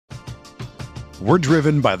We're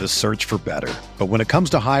driven by the search for better. But when it comes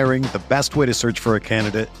to hiring, the best way to search for a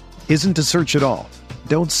candidate isn't to search at all.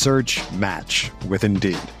 Don't search, match with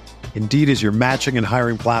Indeed. Indeed is your matching and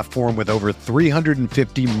hiring platform with over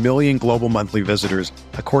 350 million global monthly visitors,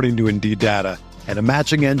 according to Indeed data, and a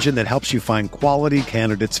matching engine that helps you find quality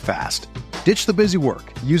candidates fast. Ditch the busy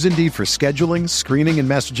work. Use Indeed for scheduling, screening, and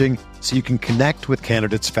messaging so you can connect with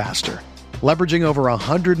candidates faster. Leveraging over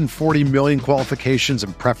 140 million qualifications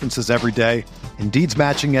and preferences every day, Indeed's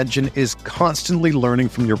matching engine is constantly learning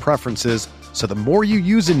from your preferences, so the more you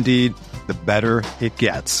use Indeed, the better it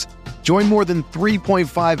gets. Join more than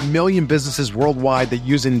 3.5 million businesses worldwide that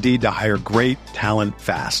use Indeed to hire great talent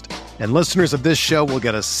fast. And listeners of this show will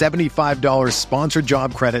get a $75 sponsored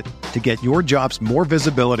job credit to get your jobs more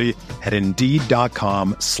visibility at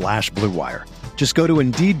Indeed.com/Blue Wire. Just go to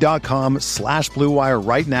Indeed.com/Blue Wire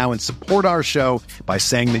right now and support our show by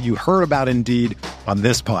saying that you heard about Indeed on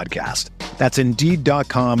this podcast. That's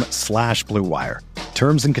Indeed.com/Blue Wire.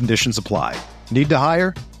 Terms and conditions apply. Need to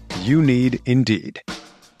hire? You need Indeed.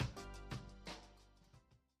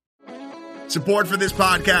 Support for this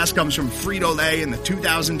podcast comes from Frito-Lay and the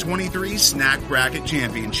 2023 Snack Bracket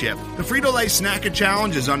Championship. The Frito-Lay Snack-It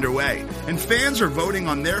Challenge is underway, and fans are voting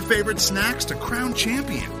on their favorite snacks to crown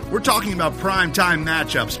champion. We're talking about prime-time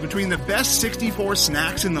matchups between the best 64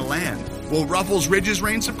 snacks in the land. Will Ruffles Ridges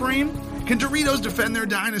reign supreme? Can Doritos defend their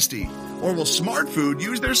dynasty? Or will Smart Food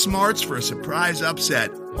use their smarts for a surprise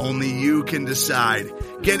upset? Only you can decide.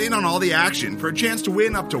 Get in on all the action for a chance to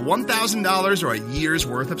win up to $1,000 or a year's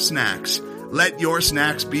worth of snacks. Let your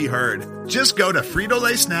snacks be heard. Just go to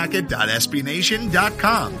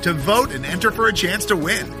fritolaysnacket.sbnation.com to vote and enter for a chance to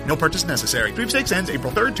win. No purchase necessary. Sweepstakes ends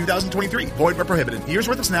April 3rd, 2023. Void where prohibited. Year's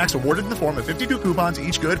worth of snacks awarded in the form of 52 coupons,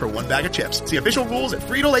 each good for one bag of chips. See official rules at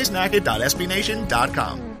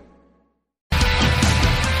fritolaysnacket.sbnation.com.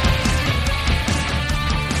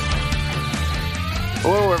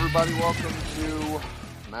 Hello, everybody. Welcome to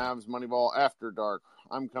Mavs Moneyball After Dark.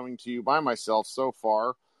 I'm coming to you by myself so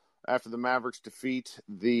far after the Mavericks defeat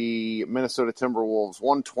the Minnesota Timberwolves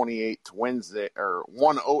 128 to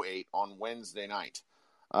 108 on Wednesday night.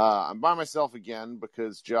 I'm by myself again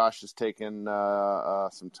because Josh has taken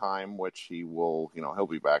some time, which he'll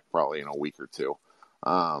be back probably in a week or two.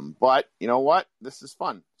 But you know what? This is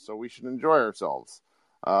fun, so we should enjoy ourselves.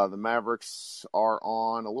 The Mavericks are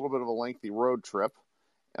on a little bit of a lengthy road trip.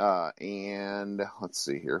 And let's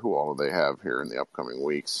see here. Who all do they have here in the upcoming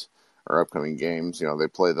weeks or upcoming games? They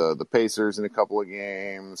play the Pacers in a couple of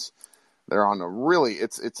games. They're on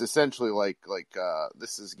it's essentially like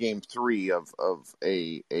this is game 3 of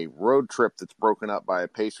a road trip that's broken up by a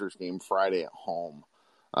Pacers game Friday at home.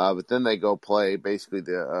 But then they go play basically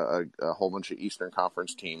a whole bunch of Eastern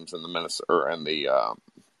Conference teams in the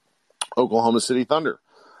Oklahoma City Thunder.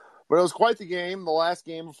 But it was quite the game, the last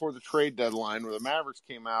game before the trade deadline, where the Mavericks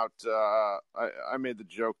came out. I made the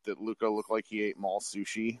joke that Luka looked like he ate mall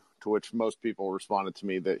sushi, to which most people responded to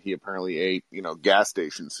me that he apparently ate, gas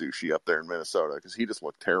station sushi up there in Minnesota, because he just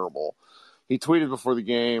looked terrible. He tweeted before the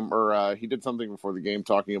game, or he did something before the game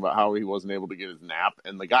talking about how he wasn't able to get his nap,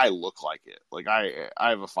 and the guy looked like it. Like, I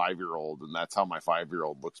have a 5-year-old, and that's how my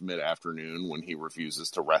 5-year-old looks mid-afternoon when he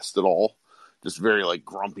refuses to rest at all. Just very,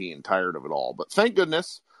 grumpy and tired of it all. But thank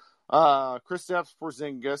goodness. Kristaps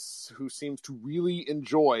Porzingis, who seems to really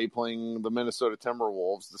enjoy playing the Minnesota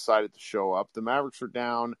Timberwolves, decided to show up. The Mavericks were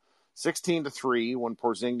down 16-3 when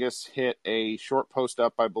Porzingis hit a short post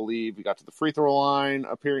up, I believe. He got to the free throw line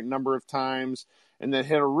a number of times, and then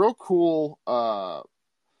hit a real cool, kind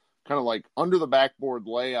of under the backboard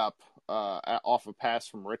layup off a pass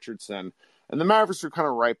from Richardson. And the Mavericks were kind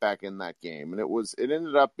of right back in that game. And it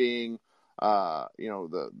ended up being,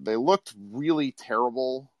 they looked really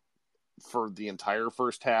terrible for the entire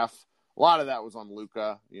first half. A lot of that was on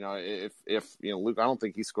Luka. If Luka, I don't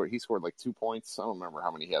think he scored 2 points. I don't remember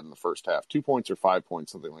how many he had in the first half. 2 points or 5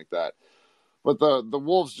 points, something like that. But the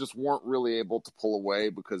Wolves just weren't really able to pull away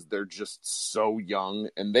because they're just so young,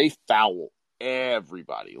 and they foul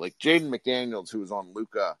everybody. Like Jaden McDaniels, who was on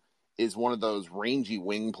Luka, is one of those rangy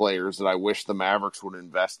wing players that I wish the Mavericks would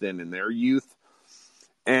invest in their youth.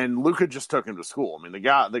 And Luka just took him to school. I mean,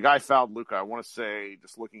 the guy fouled Luka. I want to say,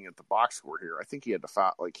 just looking at the box score here, I think he had to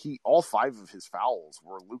foul. All 5 of his fouls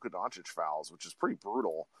were Luka Doncic fouls, which is pretty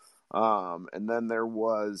brutal. And then there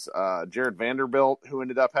was Jared Vanderbilt, who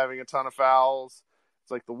ended up having a ton of fouls.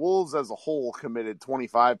 It's like the Wolves as a whole committed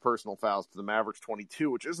 25 personal fouls to the Mavericks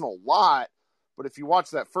 22, which isn't a lot. But if you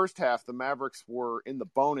watch that first half, the Mavericks were in the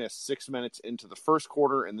bonus 6 minutes into the first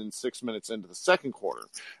quarter and then 6 minutes into the second quarter.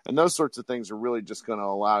 And those sorts of things are really just going to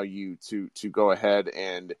allow you to go ahead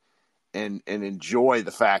and and enjoy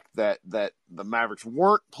the fact that the Mavericks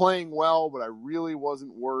weren't playing well, but I really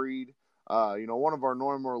wasn't worried. One of our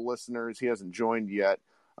normal listeners, he hasn't joined yet.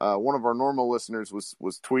 One of our normal listeners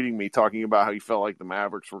was tweeting me talking about how he felt like the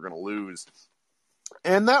Mavericks were going to lose.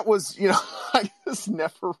 And that was, I just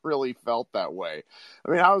never really felt that way.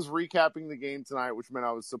 I mean, I was recapping the game tonight, which meant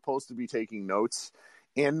I was supposed to be taking notes.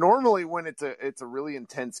 And normally when it's a really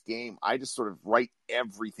intense game, I just sort of write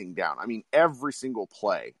everything down. I mean, every single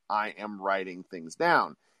play, I am writing things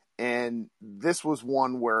down. And this was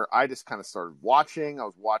one where I just kind of started watching. I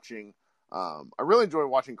was watching. I really enjoy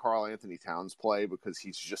watching Karl Anthony Towns play because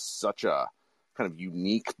he's just such a kind of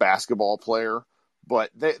unique basketball player.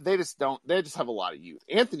 But they just have a lot of youth.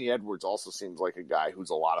 Anthony Edwards also seems like a guy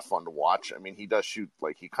who's a lot of fun to watch. I mean, he does shoot,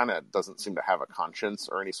 like, he kind of doesn't seem to have a conscience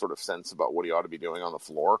or any sort of sense about what he ought to be doing on the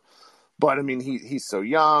floor. But I mean, he's so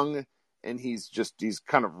young, and he's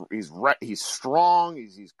strong,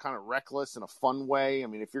 he's kind of reckless in a fun way. I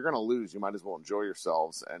mean, if you're going to lose, you might as well enjoy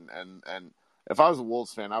yourselves. And if I was a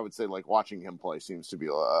Wolves fan, I would say, like, watching him play seems to be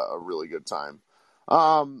a really good time.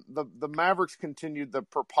 The Mavericks continued the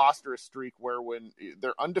preposterous streak where when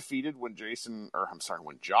they're undefeated when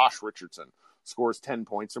Josh Richardson scores 10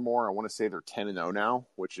 points or more. I want to say they're 10-0 now,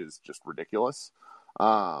 which is just ridiculous.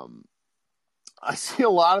 I see a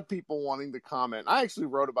lot of people wanting to comment. I actually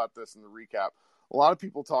wrote about this in the recap. A lot of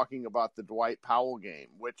people talking about the Dwight Powell game,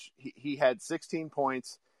 which he had 16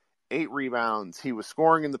 points, 8 rebounds. He was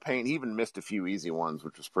scoring in the paint. He even missed a few easy ones,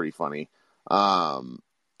 which was pretty funny.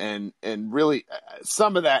 And really,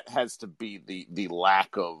 some of that has to be the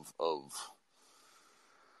lack of. I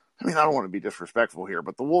mean, I don't want to be disrespectful here,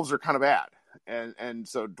 but the Wolves are kind of bad, and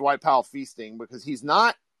so Dwight Powell feasting because he's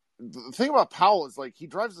not. The thing about Powell is, like, he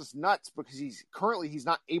drives us nuts because he's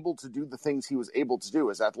not able to do the things he was able to do.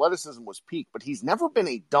 His athleticism was peak, but he's never been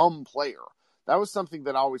a dumb player. That was something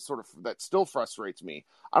that always that still frustrates me.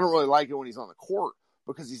 I don't really like it when he's on the court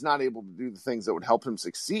because he's not able to do the things that would help him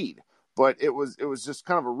succeed. But it was just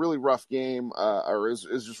kind of a really rough game, or it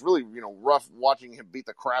was just really rough watching him beat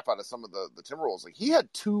the crap out of some of the Timberwolves. Like, he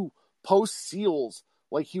had 2 post steals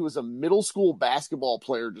like he was a middle school basketball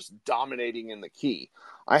player, just dominating in the key.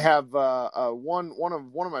 I have one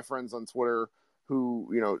of my friends on Twitter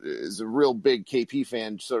who is a real big KP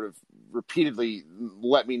fan, sort of repeatedly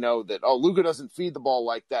let me know that Luka doesn't feed the ball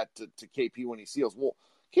like that to KP when he seals. Well,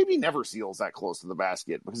 KP never seals that close to the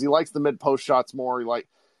basket because he likes the mid post shots more.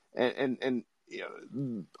 And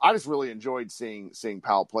I just really enjoyed seeing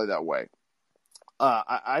Powell play that way.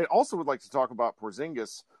 I also would like to talk about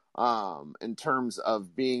Porzingis in terms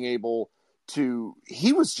of being able to.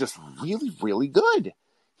 He was just really, really good.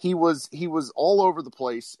 He was all over the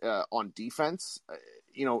place on defense.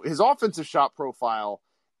 His offensive shot profile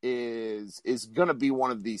is going to be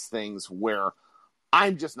one of these things where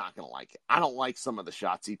I'm just not going to like it. I don't like some of the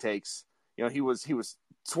shots he takes. He was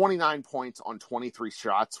 29 points on 23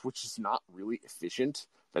 shots, which is not really efficient.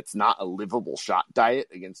 That's not a livable shot diet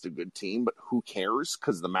against a good team, but who cares?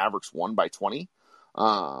 Because the Mavericks won by 20.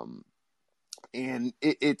 And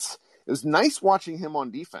it was nice watching him on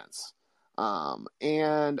defense.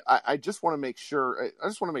 And I just want to make sure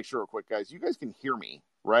real quick, guys, you guys can hear me,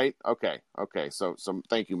 right? Okay. So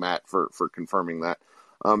thank you, Matt, for confirming that.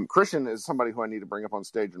 Christian is somebody who I need to bring up on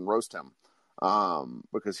stage and roast him.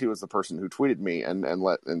 Because he was the person who tweeted me and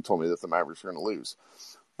told me that the Mavericks were going to lose.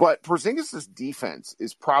 But Porzingis' defense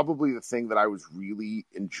is probably the thing that I was really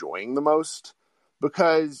enjoying the most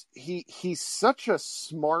because he's such a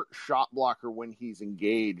smart shot blocker when he's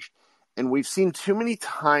engaged. And we've seen too many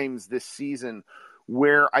times this season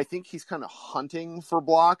where I think he's kind of hunting for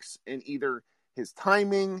blocks and either his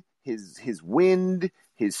timing, his wind,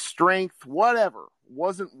 his strength, whatever,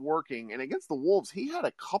 wasn't working. And against the Wolves, he had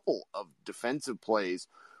a couple of defensive plays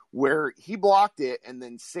where he blocked it and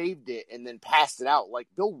then saved it and then passed it out like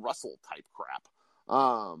Bill Russell type crap.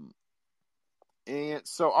 And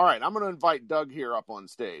so, all right, I'm going to invite Doug here up on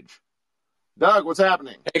stage. Doug, what's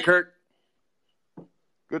happening? Hey, Kurt.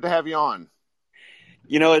 Good to have you on.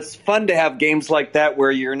 It's fun to have games like that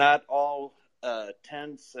where you're not all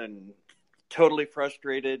tense and totally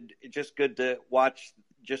frustrated. It's just good to watch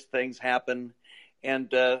just things happen.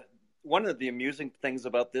 And one of the amusing things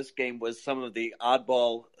about this game was some of the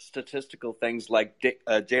oddball statistical things like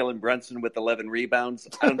Jalen Brunson with 11 rebounds.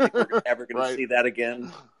 I don't think we're ever going to see that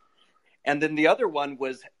again. And then the other one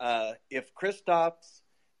was if Kristaps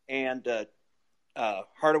and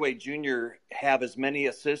Hardaway Jr. have as many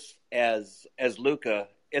assists as Luka,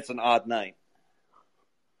 it's an odd night.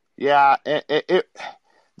 Yeah,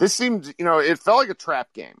 this seemed, it felt like a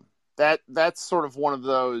trap game. That's sort of one of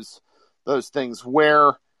those things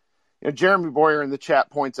where, Jeremy Boyer in the chat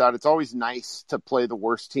points out it's always nice to play the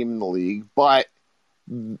worst team in the league, but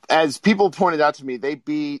as people pointed out to me, they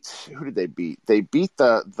beat who did they beat? They beat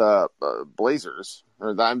the Blazers.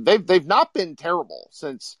 They've not been terrible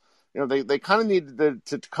since they kind of needed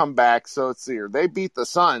to come back. So let's see here. They beat the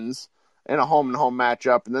Suns in a home and home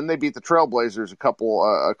matchup, and then they beat the Trailblazers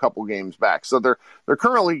a couple games back. So they're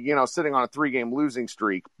currently sitting on a 3-game losing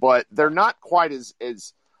streak, but they're not quite as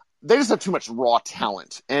they just have too much raw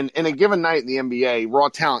talent. And in a given night in the NBA, raw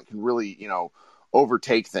talent can really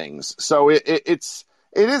overtake things. So it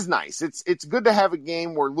is nice. It's good to have a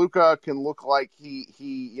game where Luka can look like he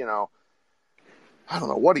I don't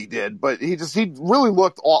know what he did, but he really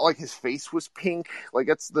looked like his face was pink. Like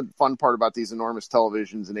that's the fun part about these enormous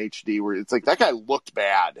televisions in HD, where it's like that guy looked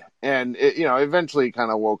bad, and eventually kind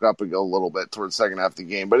of woke up a little bit towards the second half of the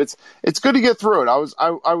game. But it's good to get through it. I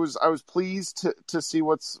was pleased to see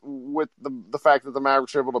what's with the fact that the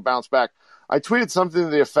Mavericks were able to bounce back. I tweeted something to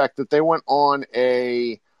the effect that they went on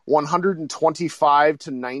a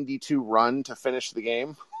 125-92 run to finish the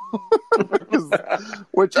game.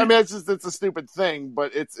 Which it's a stupid thing,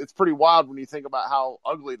 but it's pretty wild when you think about how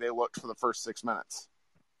ugly they looked for the first 6 minutes.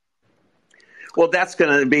 Well, that's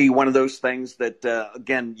going to be one of those things that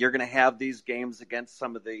again, you're going to have these games against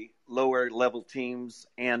some of the lower level teams,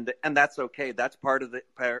 and that's okay. That's part of the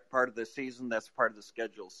season. That's part of the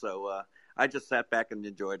schedule. So I just sat back and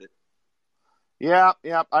enjoyed it. Yeah,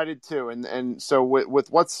 I did too. And so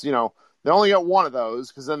with what's they only got one of those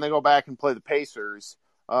because then they go back and play the Pacers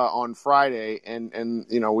on Friday, and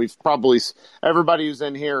we've probably everybody who's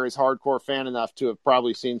in here is hardcore fan enough to have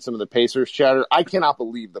probably seen some of the Pacers chatter. I cannot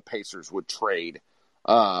believe the Pacers would trade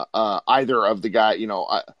either of the guy,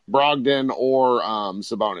 Brogdon or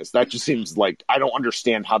Sabonis. That just seems like I don't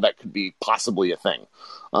understand how that could be possibly a thing.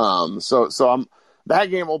 So that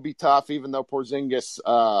game will be tough, even though Porzingis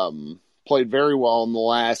played very well in the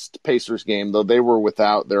last Pacers game, though they were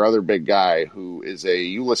without their other big guy, who is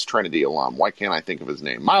a Ulyss Trinity alum. Why can't I think of his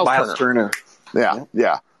name? Miles Turner. Yeah.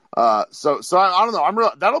 So I don't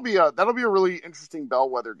know. That'll be a really interesting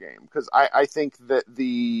bellwether game because I think that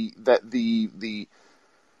the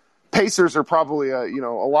Pacers are probably a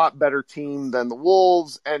lot better team than the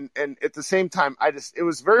Wolves, and at the same time, it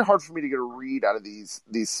was very hard for me to get a read out of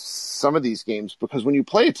some of these games because when you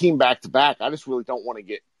play a team back to back, I just really don't want to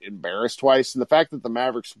get embarrassed twice. And the fact that the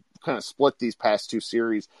Mavericks kind of split these past two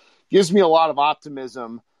series gives me a lot of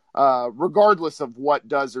optimism, regardless of what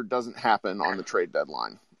does or doesn't happen on the trade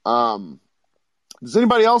deadline. Does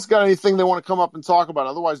anybody else got anything they want to come up and talk about?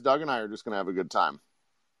 Otherwise, Doug and I are just going to have a good time.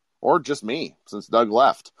 Or just me, since Doug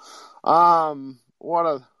left.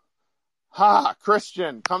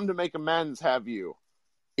 Christian, come to make amends, have you?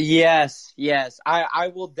 Yes.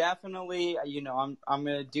 I will definitely, I'm going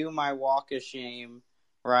to do my walk of shame,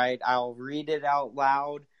 right? I'll read it out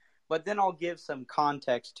loud, but then I'll give some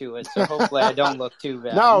context to it, so hopefully I don't look too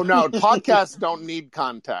bad. No, podcasts don't need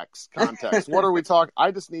context. What are we talking?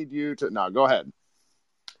 I just need you to, no, go ahead.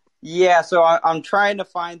 Yeah, so I'm trying to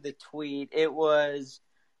find the tweet. It was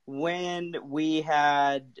when we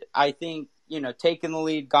had, I think, taken the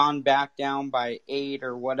lead, gone back down by 8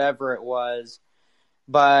 or whatever it was.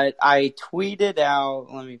 But I tweeted out,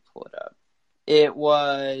 let me pull it up. It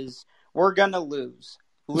was, we're going to lose.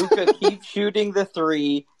 Luka keeps shooting the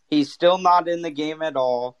 3. He's still not in the game at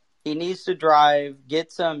all. He needs to drive,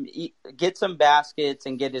 get some baskets,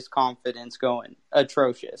 and get his confidence going.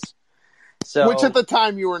 Atrocious. So, which at the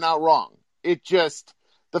time you were not wrong. It just,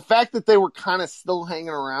 the fact that they were kind of still hanging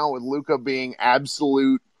around with Luka being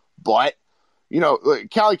absolute butt.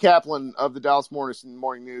 Callie Kaplan of the Dallas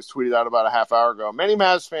Morning News tweeted out about a half hour ago, many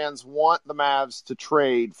Mavs fans want the Mavs to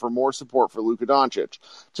trade for more support for Luka Doncic.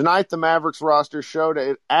 Tonight, the Mavericks roster showed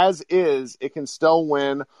it as is, it can still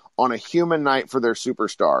win on a human night for their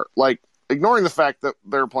superstar. Like, ignoring the fact that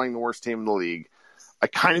they're playing the worst team in the league, I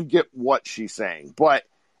kind of get what she's saying. But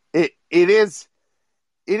it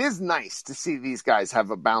is nice to see these guys have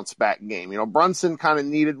a bounce back game. Brunson kind of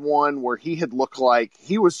needed one where he had looked like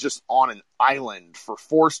he was just on an island for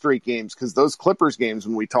 4 straight games, because those Clippers games,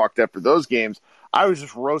 when we talked after those games, I was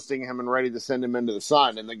just roasting him and ready to send him into the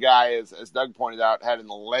sun. And the guy, as Doug pointed out, had an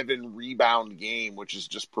 11 rebound game, which is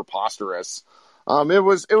just preposterous. It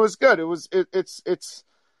was good. It's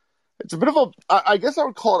a bit of a, I guess I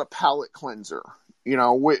would call it a palate cleanser.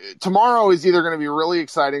 Tomorrow is either going to be really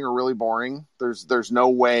exciting or really boring. There's no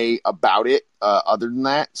way about it other than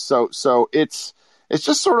that. So it's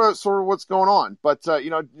just sort of what's going on. But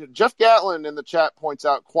Jeff Gatlin in the chat points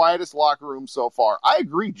out quietest locker room so far. I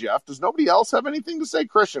agree, Jeff. Does nobody else have anything to say?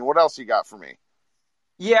 Christian, what else you got for me?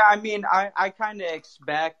 Yeah, I mean, I kind of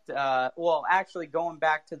expect. Well, actually, going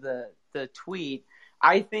back to the tweet,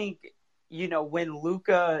 I think when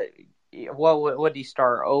Luka, what did he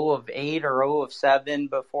start? 0 of 8 or 0 of 7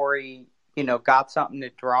 before he got something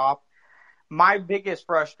to drop. My biggest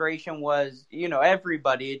frustration was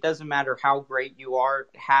everybody. It doesn't matter how great you are,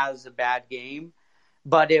 has a bad game.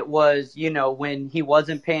 But it was, when he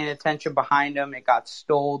wasn't paying attention behind him, it got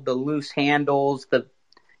stole, the loose handles, the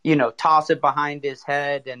toss it behind his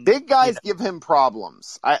head. And big guys give him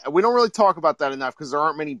problems. We don't really talk about that enough because there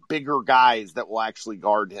aren't many bigger guys that will actually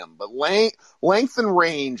guard him. But length and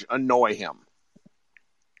range annoy him.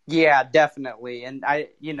 Yeah, definitely. And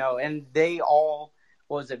and they all,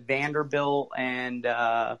 was it Vanderbilt and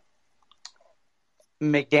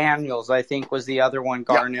McDaniels, I think, was the other one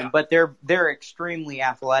guarding him. But they're extremely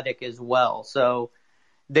athletic as well. So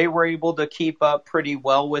they were able to keep up pretty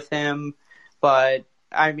well with him. But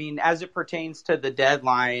I mean, as it pertains to the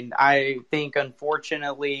deadline, I think,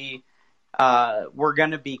 unfortunately, we're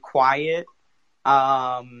going to be quiet.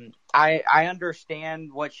 I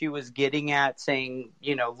understand what she was getting at, saying,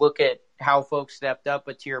 look at how folks stepped up.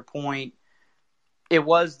 But to your point, it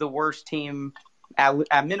was the worst team,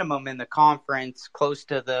 at minimum, in the conference, close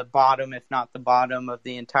to the bottom, if not the bottom, of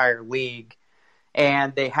the entire league.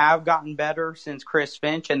 And they have gotten better since Chris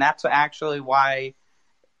Finch, and that's actually why,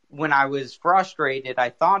 when I was frustrated, I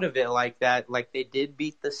thought of it like that. Like, they did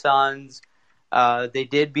beat the Suns. They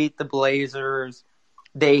did beat the Blazers.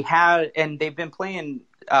 They've been playing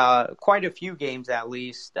quite a few games, at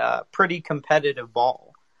least, pretty competitive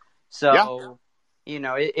ball. So,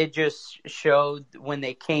 it just showed when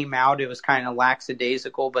they came out, it was kind of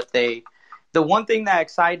lackadaisical. But the one thing that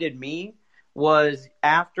excited me was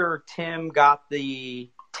after Tim got the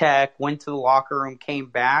tech, went to the locker room, came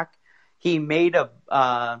back, he made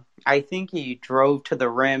I think he drove to the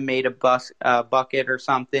rim, made a bucket or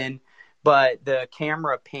something, but the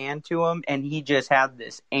camera panned to him, and he just had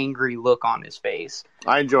this angry look on his face.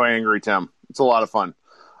 I enjoy angry Tim. It's a lot of fun.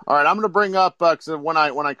 All right, I'm going to bring up, because when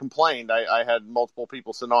I complained, I had multiple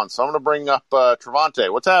people sitting on, so I'm going to bring up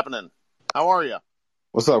Trevante. What's happening? How are you?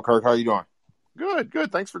 What's up, Kirk? How you doing?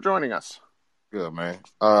 Good. Thanks for joining us. Good, man.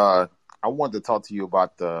 I wanted to talk to you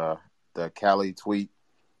about the Cali tweet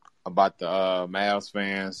about the Mavs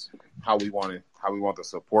fans, how we want the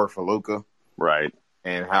support for Luka, right?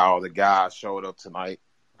 And how the guys showed up tonight.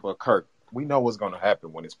 But Kirk, we know what's going to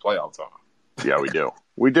happen when it's playoff time. Yeah, we do.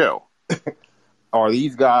 We do. Are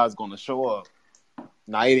these guys going to show up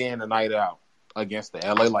night in and night out against the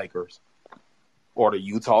LA Lakers or the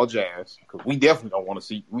Utah Jazz? Because we definitely don't want to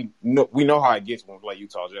see. We know how it gets when we play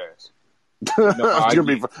Utah Jazz. It's going to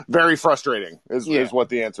be very frustrating. Is what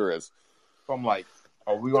the answer is. So I'm like,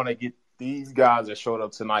 are we going to get these guys that showed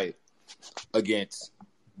up tonight against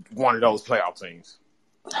one of those playoff teams?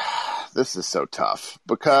 This is so tough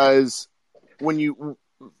because the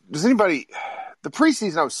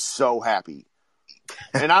preseason, I was so happy.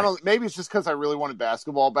 And maybe it's just because I really wanted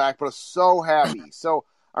basketball back, but I was so happy. So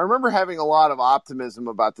I remember having a lot of optimism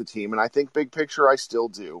about the team, and I think big picture I still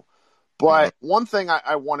do. But one thing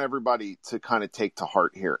I want everybody to kind of take to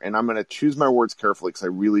heart here, and I'm going to choose my words carefully because I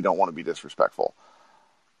really don't want to be disrespectful.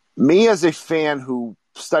 Me as a fan who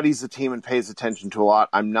studies the team and pays attention to a lot,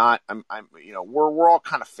 we're all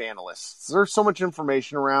kind of fanalists. There's so much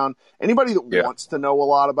information around. Anybody that wants to know a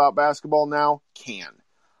lot about basketball now can.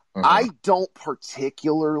 I don't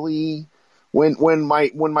particularly when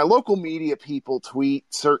my local media people tweet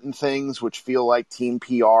certain things which feel like team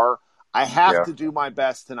PR, I have to do my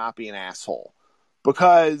best to not be an asshole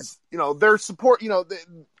because their support.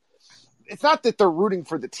 It's not that they're rooting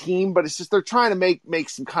for the team, but it's just they're trying to make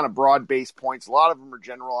some kind of broad-based points. A lot of them are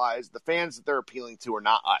generalized. The fans that they're appealing to are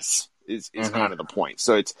not us. Is kind of the point.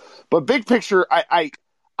 So but big picture, I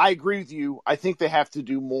agree with you. I think they have to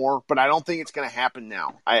do more, but I don't think it's going to happen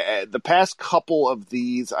now. The past couple of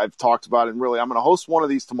these I've talked about, and really I'm going to host one of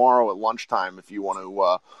these tomorrow at lunchtime if you want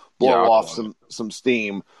to blow off some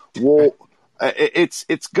steam. Well,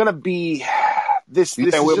 it's going to be this. Do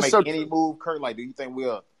you think we'll make any move, Kurt? Like, do you think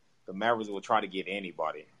the Mavericks will try to get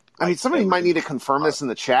anybody? I mean, somebody might need to confirm this in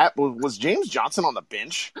the chat. Was James Johnson on the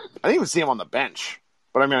bench? I didn't even see him on the bench.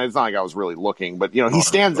 But I mean, it's not like I was really looking. But he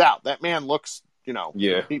stands out. That man looks.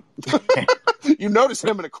 Yeah. You notice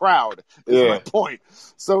him in a crowd. Is my point.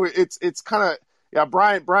 So it's kind of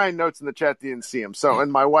Brian notes in the chat didn't see him. So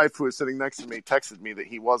and my wife who was sitting next to me texted me that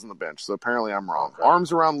he was on the bench. So apparently I'm wrong. Okay.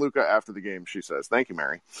 Arms around Luka after the game, she says. Thank you,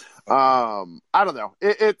 Mary. I don't know.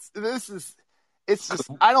 It's just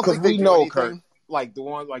I don't think we know, Kurt. Like the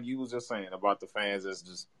one like you was just saying about the fans is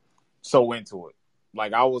just so into it.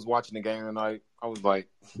 Like I was watching the game tonight. I was like,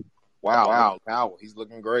 Wow, Powell, he's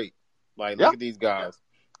looking great. Like, look at these guys.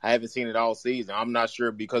 I haven't seen it all season. I'm not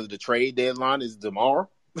sure because the trade deadline is tomorrow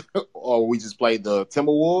or we just played the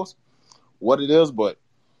Timberwolves, what it is, but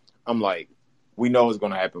I'm like, we know it's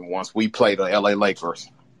going to happen once we play the LA Lakers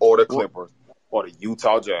or the Clippers or the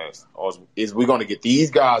Utah Jazz. Or is we going to get these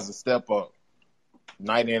guys to step up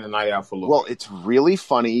night in and night out for Luka? Well, it's really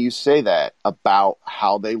funny you say that about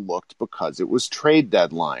how they looked because it was trade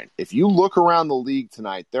deadline. If you look around the league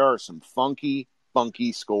tonight, there are some funky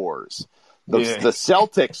scores. The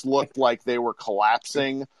Celtics looked like they were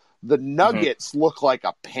collapsing. The Nuggets look like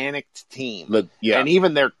a panicked team. And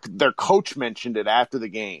even their coach mentioned it after the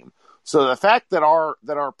game. So the fact that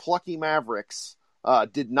our plucky Mavericks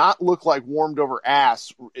did not look like warmed over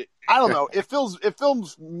ass, I don't know. It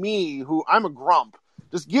films me, who I'm a grump,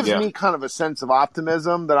 just gives me kind of a sense of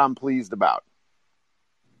optimism that I'm pleased about.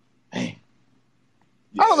 I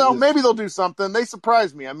don't know. Maybe they'll do something. They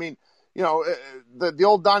surprised me. I mean, you know, the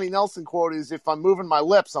old Donnie Nelson quote is, "If I'm moving my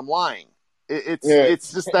lips, I'm lying."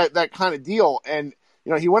 It's just that kind of deal. And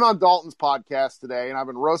you know, he went on Dalton's podcast today, and I've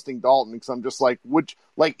been roasting Dalton because I'm just like,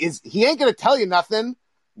 he ain't gonna tell you nothing.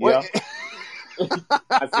 Yeah.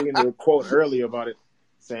 I seen the quote earlier about it,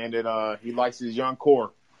 saying that he likes his young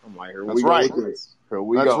core. I'm like, here we go with this. Here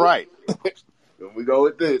we go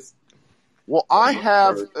with this. Well, I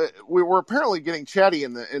have. We're apparently getting chatty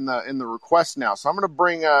in the request now, so I'm going to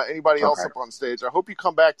bring anybody else up on stage. I hope you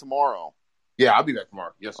come back tomorrow. Yeah, I'll be back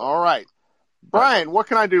tomorrow. Yes, sir. All right, Brian, what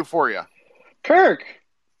can I do for you? Kirk,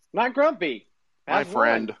 not grumpy, my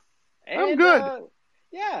friend. I'm And, good.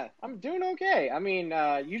 Yeah, I'm doing okay. I mean,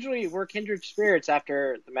 usually we're kindred spirits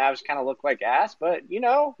after the Mavs kind of look like ass, but you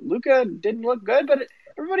know, Luka didn't look good, but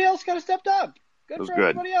everybody else kind of stepped up. Good for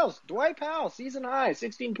everybody else. Dwight Powell, season high,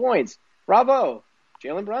 16 points. Bravo,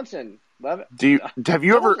 Jalen Brunson. Love it.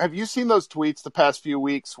 Have you seen those tweets the past few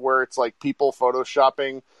weeks where it's like people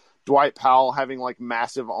photoshopping Dwight Powell having like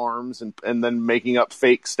massive arms and then making up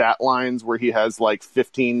fake stat lines where he has like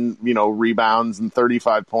 15, rebounds and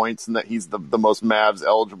 35 points and that he's the most Mavs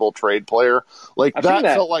eligible trade player. Like that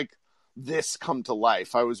felt like this come to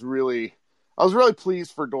life. I was really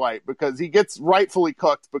pleased for Dwight because he gets rightfully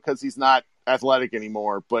cooked because he's not athletic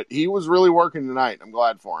anymore, but he was really working tonight. I'm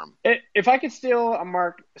glad for him. If I could steal a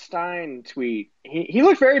Mark Stein tweet, he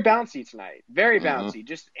looked very bouncy tonight. Very bouncy,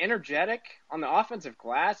 just energetic on the offensive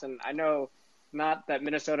glass. And I know not that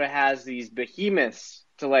Minnesota has these behemoths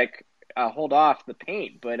to hold off the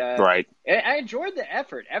paint, but I enjoyed the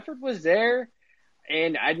effort. Effort was there,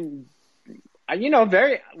 and I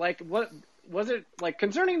very what. Was it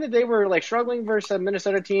concerning that they were struggling versus a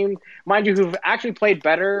Minnesota team, mind you, who've actually played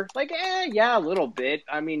better? Yeah, a little bit.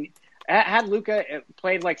 I mean, had Luka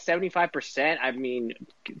played 75%, I mean,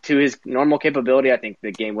 to his normal capability, I think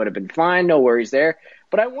the game would have been fine. No worries there.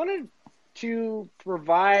 But I wanted to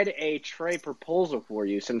provide a trade proposal for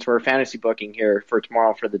you since we're fantasy booking here for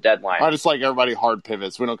tomorrow for the deadline. I just like everybody hard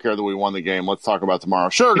pivots. We don't care that we won the game. Let's talk about tomorrow.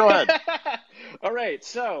 Sure, go ahead. All right,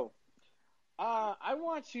 so. I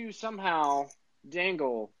want to somehow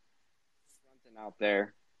dangle something out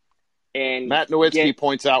there. And Matt Nowitzki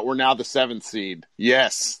points out we're now the 7th seed.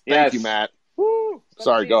 Yes. Thank you, Matt. Woo!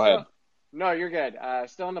 Sorry, go ahead. No, you're good.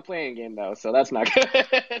 Still in the playing game, though, so that's not good.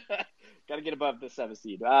 Got to get above the 7th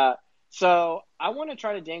seed. So I want to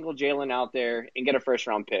try to dangle Jalen out there and get a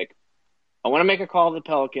first-round pick. I want to make a call to the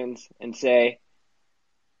Pelicans and say,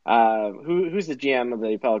 who's the GM of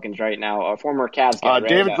the Pelicans right now? A former Cavs guy, right?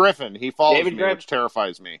 David Griffin. He follows me, which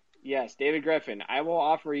terrifies me. Yes, David Griffin. I will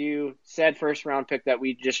offer you said first-round pick that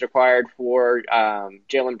we just acquired for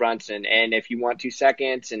Jalen Brunson, and if you want 2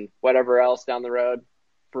 seconds and whatever else down the road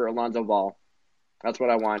for Alonzo Ball. That's what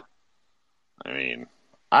I want. I mean,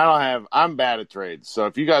 I'm bad at trades, so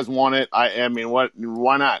if you guys want it,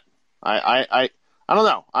 why not? I don't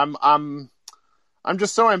know. I'm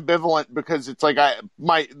just so ambivalent because it's like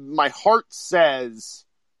my heart says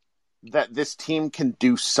that this team can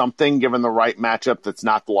do something given the right matchup that's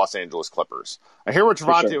not the Los Angeles Clippers. I hear what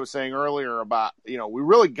Javante was saying earlier about, we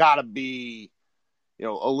really got to be,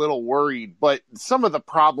 a little worried. But some of the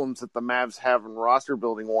problems that the Mavs have in roster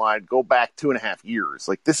building wide go back 2.5 years.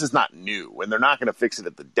 This is not new, and they're not going to fix it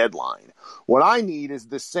at the deadline. What I need is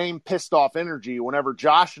this same pissed off energy whenever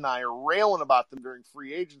Josh and I are railing about them during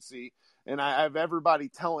free agency. And I have everybody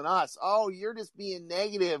telling us, oh, you're just being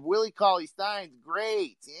negative. Willie Cauley-Stein's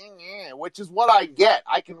great. Yeah, which is what I get.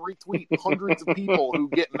 I can retweet hundreds of people who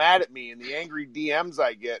get mad at me and the angry DMs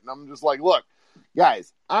I get. And I'm just like, look,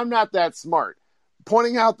 guys, I'm not that smart.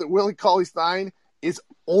 Pointing out that Willie Cauley-Stein is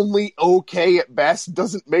only okay at best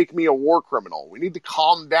doesn't make me a war criminal. We need to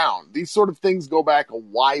calm down. These sort of things go back a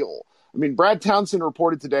while. I mean, Brad Townsend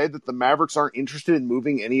reported today that the Mavericks aren't interested in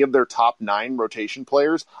moving any of their top 9 rotation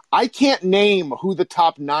players. I can't name who the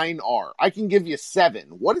top 9 are. I can give you 7.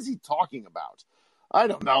 What is he talking about? I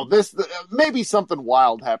don't know. Maybe something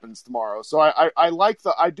wild happens tomorrow. So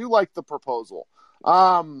I do like the proposal.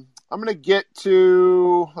 I'm going to get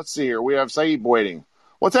to, let's see here. We have Saeed waiting.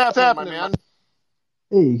 What's happening, man?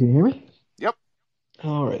 Hey, can you hear me? Yep.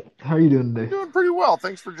 All right. How are you doing today? Doing pretty well.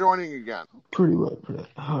 Thanks for joining again. Pretty well.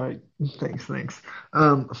 All right. Thanks.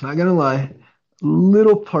 I'm not gonna lie.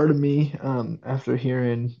 Little part of me, after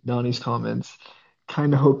hearing Donnie's comments,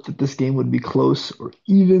 kind of hoped that this game would be close, or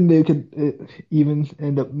even they could even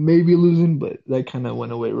end up maybe losing, but that kind of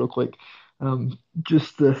went away real quick.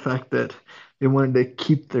 Just the fact that they wanted to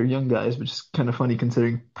keep their young guys, which is kind of funny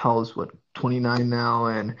considering Powell's 29 now,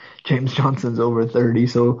 and James Johnson's over 30.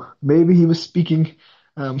 So maybe he was speaking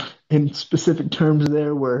in specific terms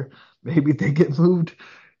there, where maybe they get moved.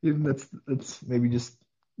 Even that's maybe just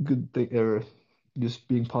good thing, or just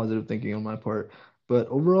being positive thinking on my part. But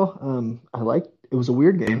overall, it was a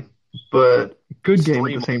weird game, but good game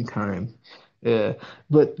at the same time. Yeah,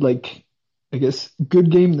 but I guess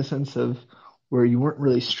good game in the sense of where you weren't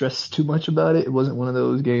really stressed too much about it. It wasn't one of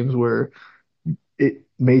those games where it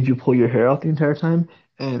made you pull your hair out the entire time.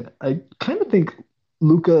 And I kind of think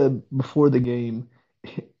Luka, before the game,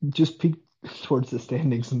 just peeked towards the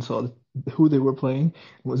standings and saw who they were playing.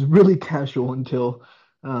 It was really casual until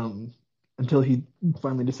he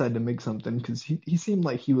finally decided to make something, because he seemed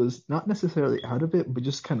like he was not necessarily out of it, but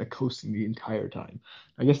just kind of coasting the entire time.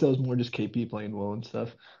 I guess that was more just KP playing well and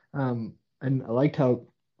stuff. And I liked how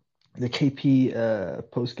the KP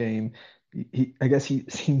post game, I guess he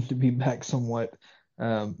seems to be back somewhat,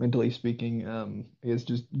 mentally speaking. I guess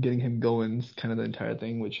just getting him going, kind of the entire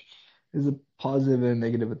thing, which is a positive and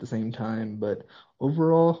negative at the same time. But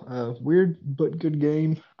overall, weird but good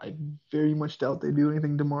game. I very much doubt they do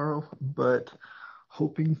anything tomorrow, but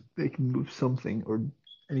hoping they can move something or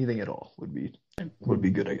anything at all would be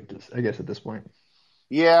good, I guess at this point.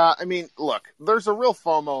 Yeah, I mean, look, there's a real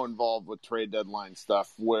FOMO involved with trade deadline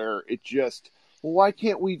stuff where it just, well, why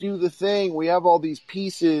can't we do the thing? We have all these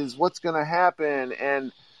pieces. What's going to happen?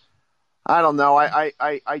 And I don't know. I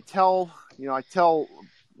tell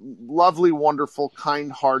lovely, wonderful,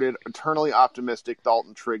 kind-hearted, eternally optimistic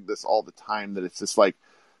Dalton Trigg this all the time, that it's just like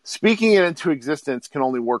speaking it into existence can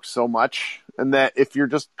only work so much. And that if you're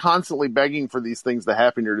just constantly begging for these things to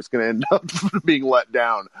happen, you're just going to end up being let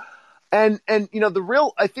down. And I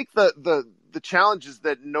think the challenge is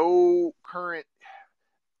that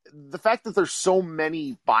the fact that there's so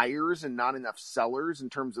many buyers and not enough sellers, in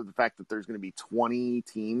terms of the fact that there's going to be 20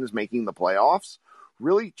 teams making the playoffs,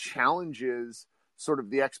 really challenges sort of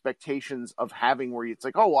the expectations of having, where it's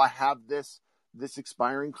like, oh, well, I have this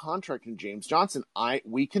expiring contract in James Johnson.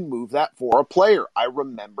 We can move that for a player. I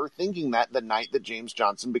remember thinking that the night that James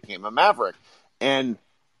Johnson became a Maverick, and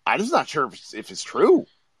I'm just not sure if it's true.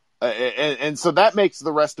 And so that makes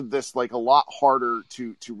the rest of this like a lot harder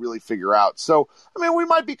to really figure out. So, I mean, we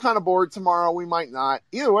might be kind of bored tomorrow. We might not.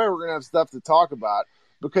 Either way, we're going to have stuff to talk about,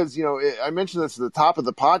 because, I mentioned this at the top of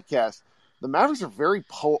the podcast. The Mavericks are very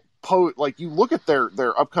like, you look at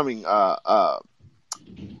their upcoming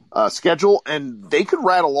schedule, and they could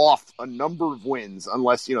rattle off a number of wins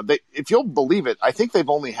unless, if you'll believe it, I think they've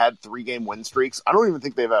only had 3-game win streaks. I don't even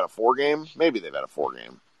think they've had a 4-game. Maybe they've had a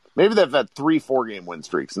 4-game. Maybe they've had 3 4-game win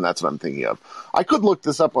streaks, and that's what I'm thinking of. I could look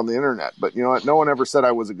this up on the internet, but you know what? No one ever said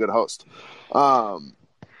I was a good host.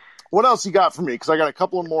 What else you got for me? Because I got a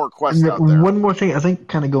couple of more questions out there. One more thing, I think,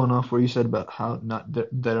 kind of going off where you said about how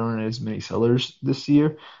there aren't as many sellers this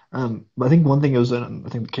year. But I think one thing it was on, I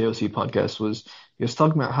think the KOC podcast was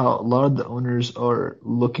talking about how a lot of the owners are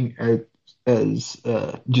looking at as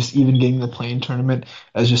just even getting the play-in tournament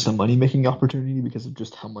as just a money-making opportunity because of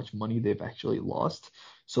just how much money they've actually lost.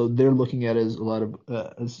 So they're looking at it as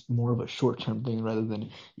as more of a short-term thing, rather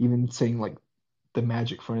than even saying like the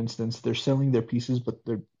Magic, for instance. They're selling their pieces, but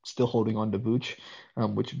they're still holding on to Vooch,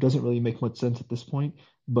 which doesn't really make much sense at this point.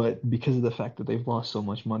 But because of the fact that they've lost so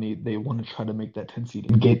much money, they want to try to make that 10 seed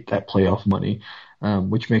and get that playoff money,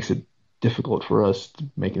 which makes it difficult for us to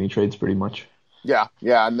make any trades pretty much. Yeah,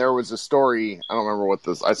 and there was a story, I don't remember what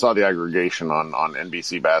this, I saw the aggregation on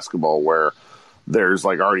NBC Basketball where there's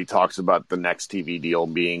like already talks about the next TV deal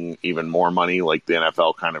being even more money, like the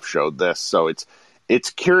NFL kind of showed this. So it's it's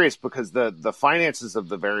curious because the finances of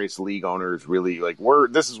the various league owners really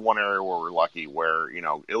this is one area where we're lucky where,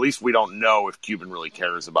 at least we don't know if Cuban really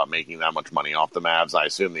cares about making that much money off the Mavs. I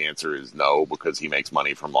assume the answer is no, because he makes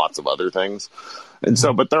money from lots of other things. And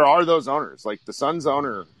so, but there are those owners, like the Suns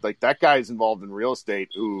owner, like that guy's involved in real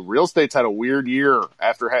estate. Ooh, real estate's had a weird year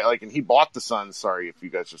after, and he bought the Suns. Sorry if you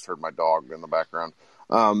guys just heard my dog in the background.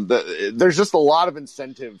 There's just a lot of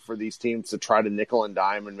incentive for these teams to try to nickel and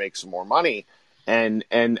dime and make some more money. And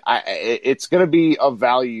it's going to be of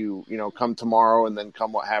value, come tomorrow and then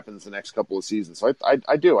come what happens the next couple of seasons. So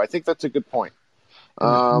I think that's a good point.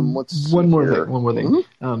 One more thing.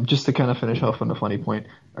 Mm-hmm. Just to kind of finish off on a funny point.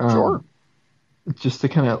 Sure. Just to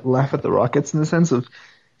kind of laugh at the Rockets in the sense of,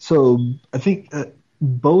 so I think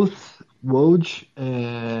both Woj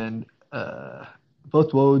and I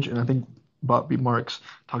think Bobby Marks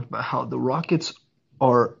talked about how the Rockets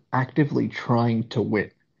are actively trying to win,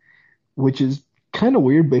 which is kind of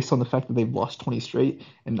weird based on the fact that they've lost 20 straight,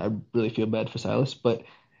 and I really feel bad for Silas, but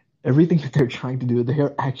everything that they're trying to do, they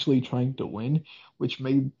are actually trying to win, which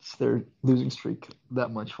makes their losing streak that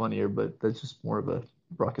much funnier, but that's just more of a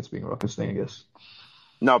Rockets being Rockets thing, I guess.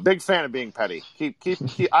 No, big fan of being petty. Keep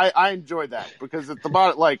I enjoy that because it's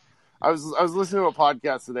about I was listening to a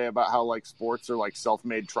podcast today about how sports are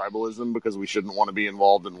self-made tribalism because we shouldn't want to be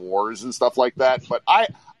involved in wars and stuff like that. But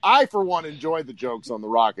I for one enjoy the jokes on the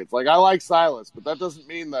Rockets. I like Silas, but that doesn't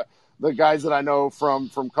mean the guys that I know from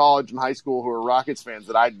college and high school who are Rockets fans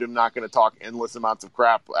that I'm not going to talk endless amounts of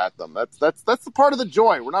crap at them. That's the part of the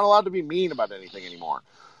joy. We're not allowed to be mean about anything anymore.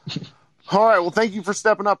 All right, well, thank you for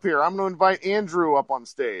stepping up here. I'm going to invite Andrew up on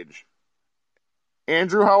stage.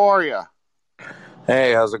 Andrew, how are you?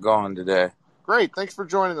 Hey, how's it going today? Great. Thanks for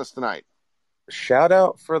joining us tonight. Shout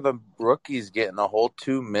out for the rookies getting a whole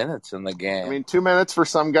 2 minutes in the game. I mean, 2 minutes for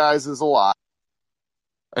some guys is a lot.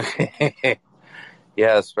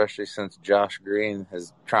 Yeah, especially since Josh Green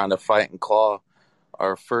is trying to fight and claw.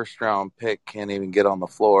 Our first-round pick can't even get on the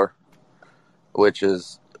floor, which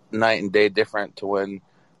is night and day different to when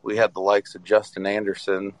we had the likes of Justin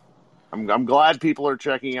Anderson. I'm glad people are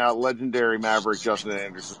checking out legendary Maverick Justin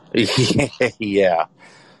Anderson. Yeah.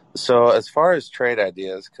 So as far as trade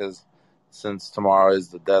ideas, because since tomorrow is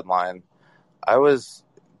the deadline,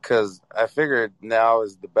 because I figured now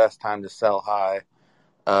is the best time to sell high.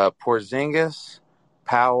 Porzingis,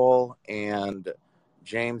 Powell, and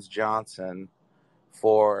James Johnson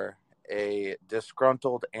for a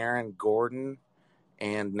disgruntled Aaron Gordon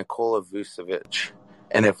and Nikola Vucevic.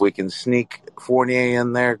 And if we can sneak Fournier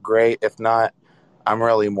in there, great. If not, I'm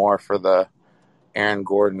really more for the Aaron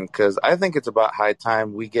Gordon because I think it's about high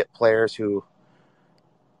time we get players who,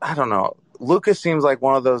 I don't know, Lucas seems like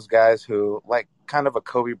one of those guys who, kind of a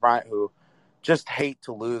Kobe Bryant, who just hate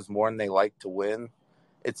to lose more than they like to win.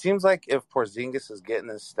 It seems like if Porzingis is getting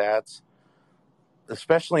his stats,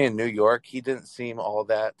 especially in New York, he didn't seem all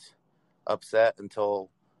that upset until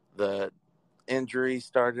the injury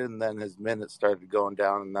started and then his minutes started going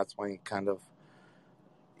down, and that's when he kind of,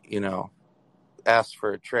 asked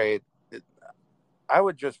for a trade. I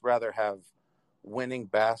would just rather have winning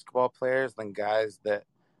basketball players than guys that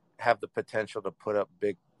have the potential to put up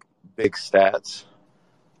big stats.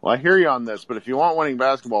 Well, I hear you on this, but if you want winning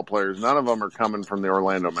basketball players, none of them are coming from the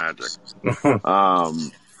Orlando Magic.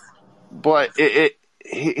 But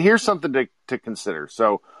here's something to consider.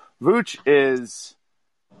 So Vooch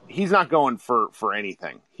he's not going for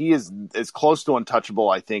anything. He is as close to untouchable,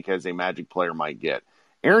 I think, as a Magic player might get.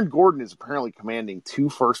 Aaron Gordon is apparently commanding 2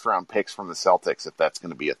 first-round picks from the Celtics, if that's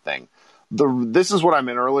going to be a thing. This is what I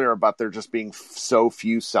meant earlier about there just being so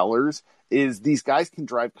few sellers, is these guys can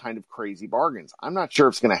drive kind of crazy bargains. I'm not sure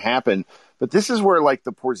if it's going to happen, but this is where,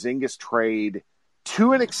 the Porzingis trade,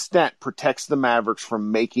 to an extent, protects the Mavericks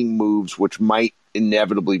from making moves which might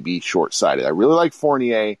inevitably be short-sighted. I really like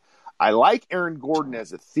Fournier. I like Aaron Gordon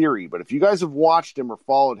as a theory, but if you guys have watched him or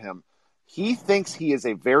followed him, he thinks he is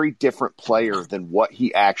a very different player than what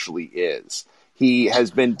he actually is. He has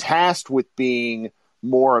been tasked with being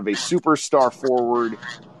more of a superstar forward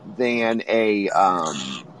than a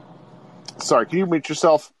sorry, can you mute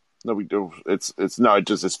yourself? No, we do. It's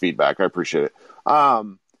just his feedback. I appreciate it.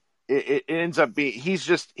 It ends up being he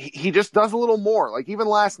just does a little more. Even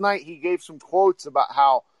last night he gave some quotes about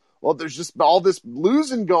how, well, there's just all this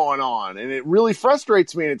losing going on, and it really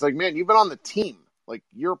frustrates me. And it's man, you've been on the team.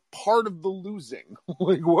 You're part of the losing.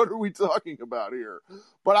 What are we talking about here?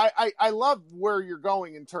 But I love where you're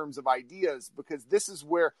going in terms of ideas, because this is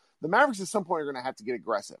where the Mavericks at some point are going to have to get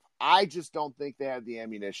aggressive. I just don't think they have the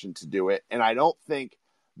ammunition to do it. And I don't think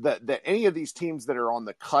that any of these teams that are on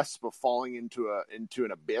the cusp of falling into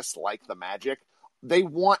an abyss like the Magic they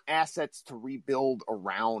want assets to rebuild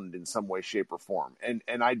around in some way, shape, or form.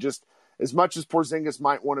 And I just, as much as Porzingis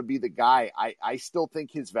might want to be the guy, I still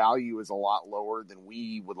think his value is a lot lower than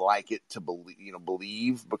we would like it to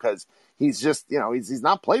believe, because he's just, he's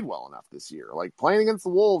not played well enough this year. Like, playing against the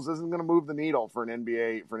Wolves isn't going to move the needle for an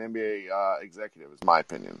NBA executive, is my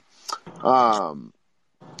opinion. All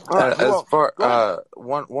right, As far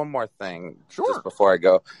one more thing, sure, just before I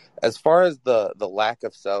go, as far as the lack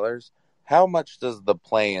of sellers, how much does the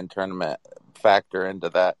play-in tournament factor into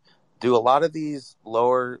that? Do a lot of these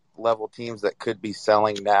lower level teams that could be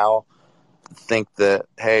selling now think that,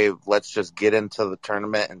 hey, let's just get into the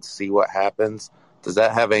tournament and see what happens? Does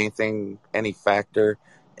that have any factor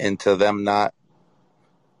into them not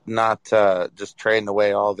just trading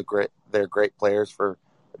away all their great players for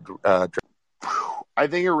I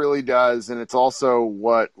think it really does, and it's also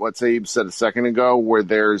what Zabe said a second ago, where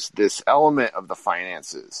there's this element of the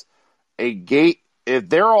finances. If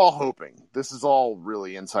they're all hoping, this is all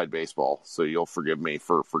really inside baseball, so you'll forgive me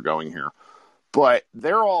for going here, but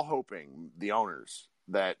they're all hoping, the owners,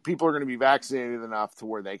 that people are going to be vaccinated enough to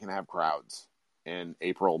where they can have crowds in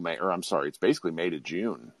April, May, or I'm sorry, it's basically May to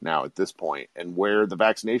June now at this point, and where the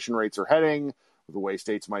vaccination rates are heading, the way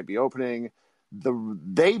states might be opening,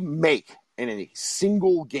 they make in a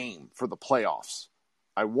single game for the playoffs,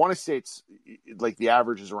 I want to say it's like the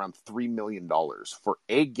average is around $3 million for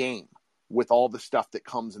a game, with all the stuff that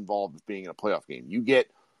comes involved with being in a playoff game. You get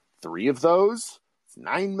 3 of those, it's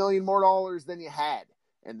 $9 million more than you had.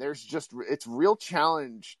 And it's real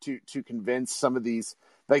challenge to convince some of these,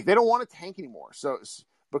 like, they don't want to tank anymore. So,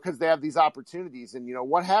 because they have these opportunities, and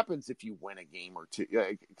what happens if you win a game or two?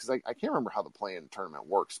 Because I can't remember how the play-in tournament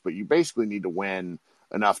works, but you basically need to win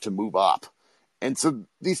enough to move up. And so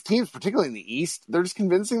these teams, particularly in the East, they're just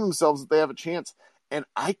convincing themselves that they have a chance. And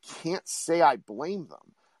I can't say I blame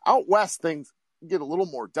them. Out West, things get a little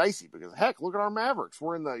more dicey because, heck, look at our Mavericks.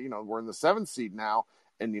 We're in the 7th seed now,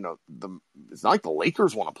 and it's not like the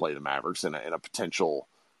Lakers want to play the Mavericks in a potential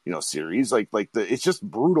series. It's just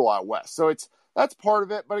brutal out West. So that's part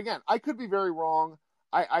of it. But again, I could be very wrong.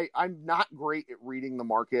 I'm not great at reading the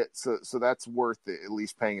market, so that's worth at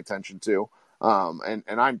least paying attention to. And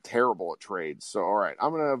I'm terrible at trades. So all right, I'm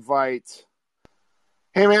gonna invite.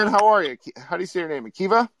 Hey man, how are you? How do you say your name?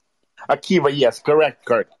 Akiva? Akiva, yes, correct,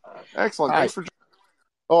 Kurt. Excellent. Hi. Thanks for.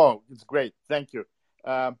 Oh, it's great. Thank you.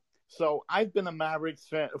 So I've been a Mavericks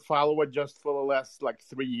follower just for the last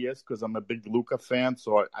 3 years because I'm a big Luka fan.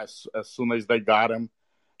 So as soon as they got him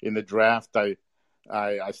in the draft,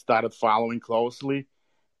 I started following closely.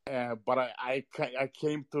 But I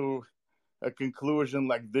came to a conclusion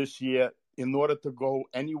this year. In order to go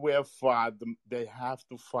anywhere far, they have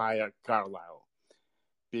to fire Carlisle,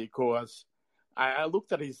 because I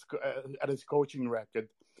looked at his coaching record.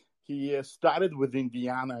 He started with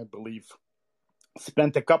Indiana, I believe,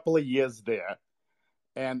 spent a couple of years there,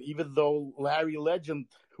 and even though Larry Legend,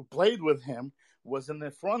 who played with him, was in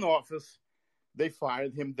the front office, they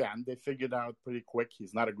fired him then. They figured out pretty quick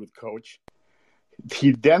he's not a good coach.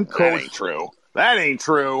 He then coached. That ain't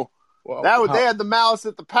true. Well, they had the malice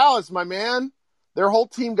at the palace, my man. Their whole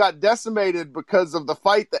team got decimated because of the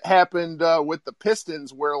fight that happened with the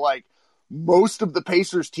Pistons, where most of the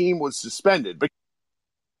Pacers team was suspended.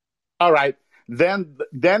 All right. Then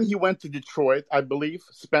he went to Detroit, I believe,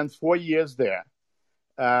 spent 4 years there.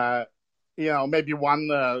 Maybe went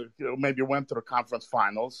to the conference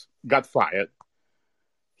finals, got fired.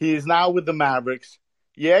 He is now with the Mavericks.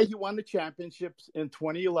 Yeah, he won the championships in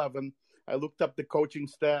 2011. I looked up the coaching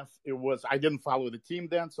staff. I didn't follow the team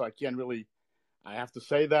then, so I have to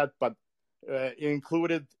say that, but it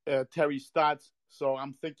included Terry Stotts. So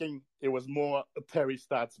I'm thinking it was more Terry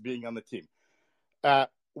Stotts being on the team.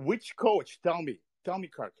 Which coach, tell me,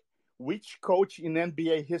 Kirk, which coach in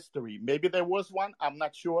NBA history, maybe there was one, I'm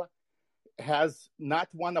not sure, has not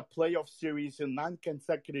won a playoff series in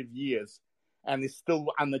non-consecutive years and is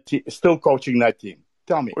still on the team, still coaching that team?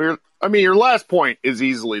 Tell me. Your last point is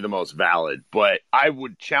easily the most valid, but I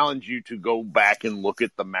would challenge you to go back and look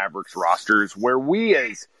at the Mavericks rosters, where we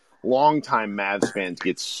as longtime Mavs fans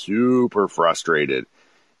get super frustrated,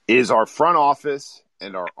 is our front office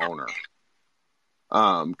and our owner.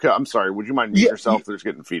 I'm sorry, would you mind muting yourself? There's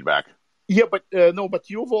getting feedback. Yeah, but no, but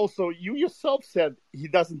you yourself said he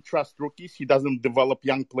doesn't trust rookies. He doesn't develop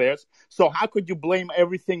young players. So how could you blame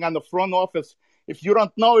everything on the front office if you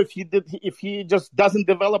don't know if he just doesn't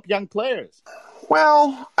develop young players?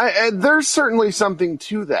 Well, there's certainly something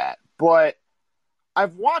to that, but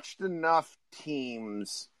I've watched enough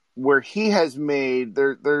teams where he has made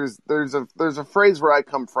there's a phrase where I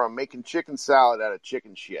come from, making chicken salad out of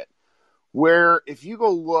chicken shit, where if you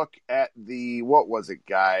go look at what was it,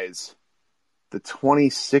 guys? The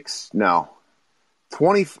 2013,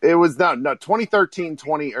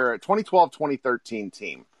 2012, 2013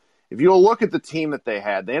 team. If you'll look at the team that they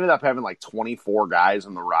ended up having like 24 guys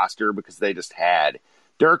on the roster because they just had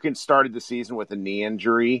Durkin started the season with a knee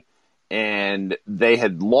injury, and they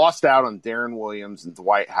had lost out on Darren Williams and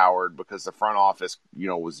Dwight Howard because the front office,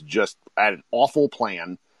 was just at an awful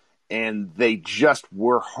plan, and they just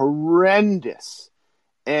were horrendous.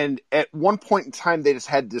 And at one point in time, they just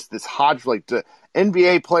had this hodge, like the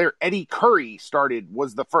NBA player Eddie Curry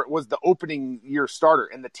was the opening year starter,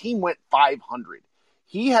 and the team went 500.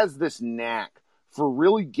 He has this knack for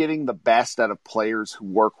really getting the best out of players who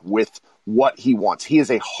work with what he wants. He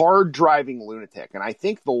is a hard driving lunatic, and I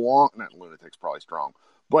think not lunatic's probably strong,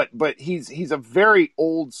 but he's a very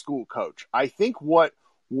old school coach. I think what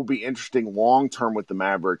will be interesting long term with the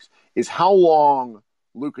Mavericks is how long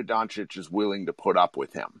Luka Doncic is willing to put up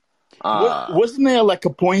with him. Wasn't there like a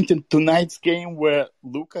point in tonight's game where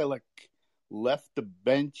Luka left the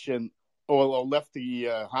bench or left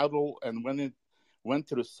the huddle and went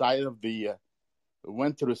to the side and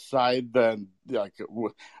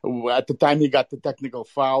at the time he got the technical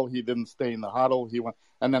foul, he didn't stay in the huddle. He went,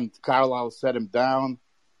 and then Carlisle set him down.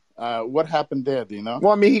 What happened there? Do you know?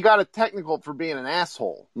 Well, I mean, he got a technical for being an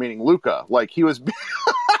asshole, meaning Luka. Like he was.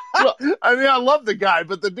 Well, I mean, I love the guy,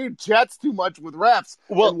 but the dude chats too much with refs.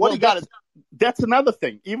 That's another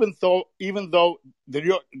thing. Even though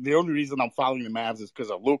the only reason I'm following the Mavs is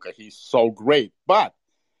because of Luka, he's so great. But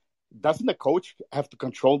doesn't the coach have to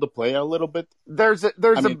control the player a little bit? There's a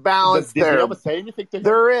balance there. Did he ever say anything to him?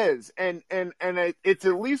 There is, and it's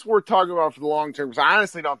at least worth talking about for the long term. Because I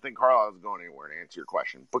honestly don't think Carlisle is going anywhere, to answer your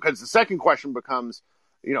question. Because the second question becomes,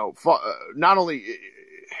 not only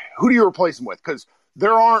who do you replace him with? Because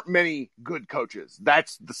there aren't many good coaches.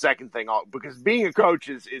 That's the second thing. Because being a coach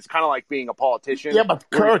is kind of like being a politician. Yeah, but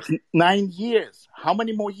Kurt, 9 years. How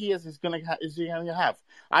many more years is he going to have?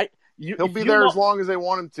 He'll be there as long as they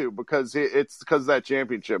want him to, because it's because of that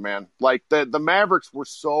championship, man. Like the Mavericks were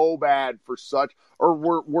so bad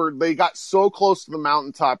were they got so close to the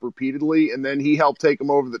mountaintop repeatedly, and then he helped take them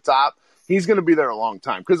over the top. He's going to be there a long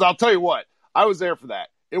time. Because I'll tell you what, I was there for that.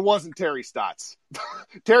 It wasn't Terry Stotts.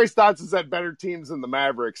 Terry Stotts has had better teams than the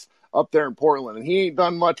Mavericks up there in Portland, and he ain't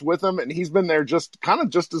done much with them, and he's been there just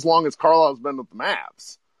as long as Carlisle's been with the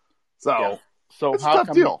Mavs. So how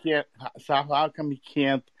come he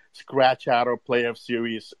can't scratch out a playoff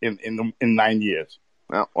series in 9 years?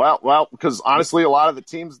 Well, because honestly, a lot of the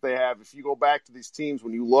teams they have, if you go back to these teams,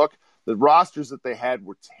 when you look, the rosters that they had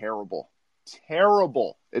were terrible.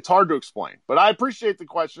 Terrible. It's hard to explain. But I appreciate the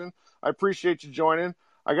question. I appreciate you joining.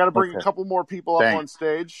 I got to bring a couple more people up on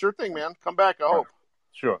stage. Sure thing, man. Come back, I hope.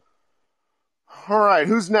 Sure. All right,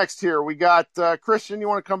 who's next here? We got Christian. You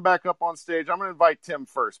want to come back up on stage? I'm going to invite Tim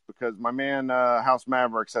first because my man, House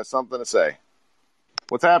Mavericks, has something to say.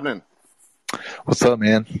 What's happening? What's up,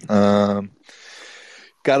 man?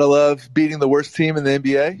 Gotta love beating the worst team in the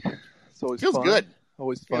NBA. It's always feels fun. Good.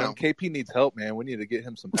 Always fun. KP needs help, man. We need to get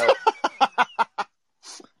him some help.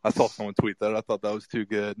 I saw someone tweet that. I thought that was too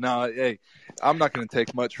good. No, hey, I'm not going to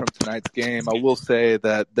take much from tonight's game. I will say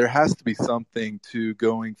that there has to be something to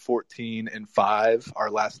going 14-5 our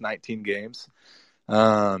last 19 games.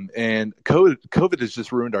 And COVID has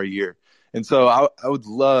just ruined our year. And so I would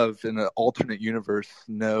love, in an alternate universe,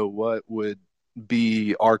 know what would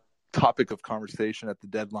be our topic of conversation at the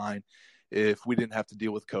deadline if we didn't have to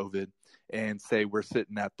deal with COVID and say we're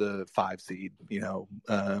sitting at the 5 seed,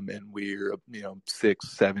 and we're,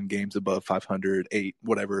 6-7 games above 500, 8,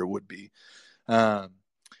 whatever it would be. I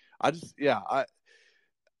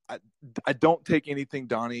don't take anything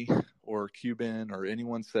Donnie or Cuban or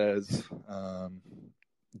anyone says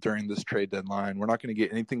during this trade deadline. We're not going to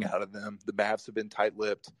get anything out of them. The Mavs have been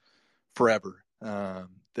tight-lipped forever.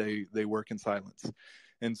 They work in silence.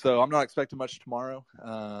 And so I'm not expecting much tomorrow.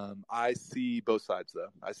 I see both sides,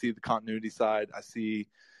 though. I see the continuity side. I see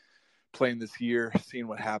playing this year, seeing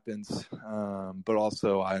what happens. But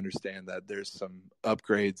also I understand that there's some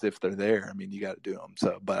upgrades if they're there. I mean, you got to do them.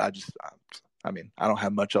 So, but I don't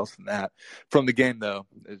have much else than that. From the game, though,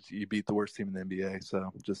 you beat the worst team in the NBA.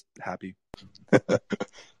 So just happy.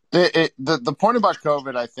 The point about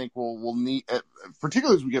COVID, I think we'll need,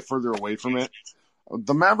 particularly as we get further away from it.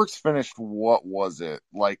 The Mavericks finished, what was it?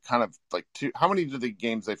 Two, how many did the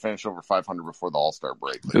games they finished over 500 before the All-Star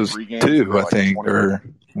break? It was 3 games? 2, I think, or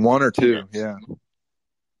 1 or 2, yeah.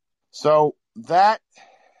 So that,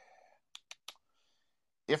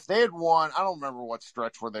 if they had won, I don't remember what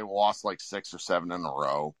stretch where they lost like 6 or 7 in a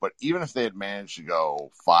row, but even if they had managed to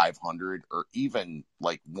go 500 or even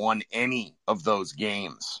like won any of those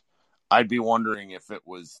games, I'd be wondering if it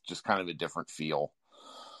was just kind of a different feel.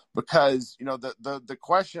 Because, the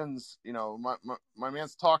questions, my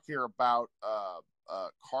man's talk here about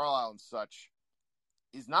Carlisle and such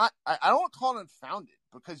is not, I don't want to call it unfounded,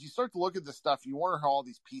 because you start to look at this stuff, you wonder how all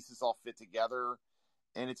these pieces all fit together.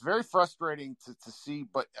 And it's very frustrating to see,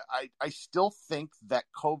 but I still think that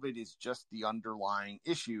COVID is just the underlying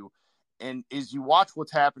issue. And as you watch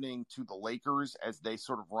what's happening to the Lakers as they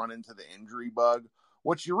sort of run into the injury bug,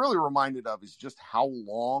 what you're really reminded of is just how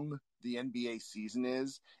long the NBA season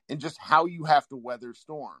is and just how you have to weather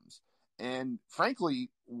storms. And frankly,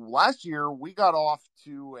 last year we got off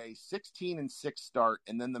to a 16-6 start,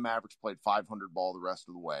 and then the Mavericks played 500 ball the rest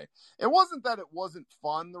of the way. It wasn't that it wasn't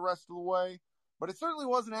fun the rest of the way, but it certainly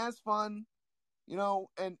wasn't as fun,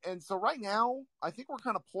 and so right now, I think we're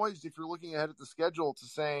kind of poised, if you're looking ahead at the schedule, to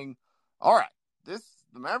saying, all right, the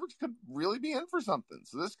Mavericks could really be in for something.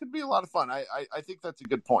 So this could be a lot of fun. I think that's a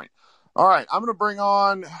good point. All right, I'm going to bring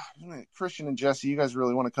on Christian and Jesse. You guys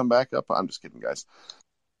really want to come back up? I'm just kidding, guys.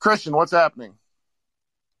 Christian, what's happening?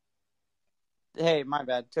 Hey, my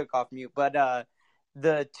bad. Took off mute. But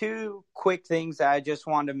the two quick things that I just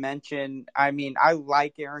wanted to mention, I mean, I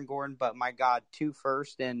like Aaron Gordon, but my God, 2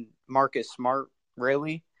 first and Marcus Smart,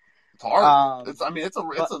 really? It's hard. It's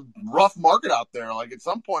a rough market out there. Like, at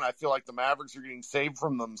some point, I feel like the Mavericks are getting saved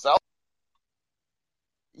from themselves.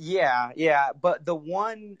 Yeah. But the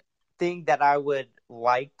one thing that I would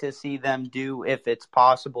like to see them do, if it's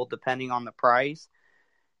possible, depending on the price,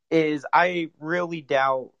 is I really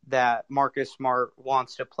doubt that Marcus Smart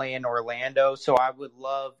wants to play in Orlando. So I would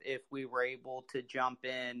love if we were able to jump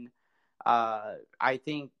in. I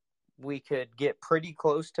think we could get pretty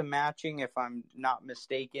close to matching, if I'm not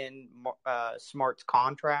mistaken, Smart's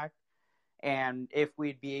contract. And if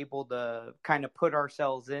we'd be able to kind of put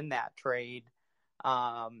ourselves in that trade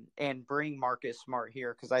and bring Marcus Smart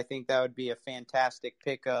here, because I think that would be a fantastic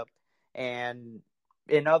pickup. And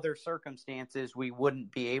in other circumstances, we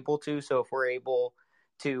wouldn't be able to. So if we're able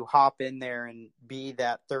to hop in there and be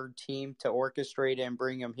that third team to orchestrate and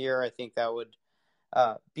bring him here, I think that would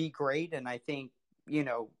be great. And I think,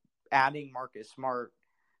 adding Marcus Smart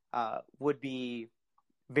would be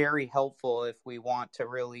very helpful if we want to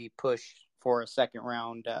really push for a second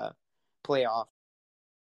round playoff.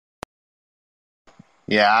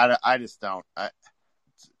 Yeah, I just don't.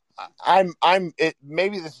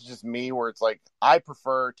 Maybe this is just me, where it's like I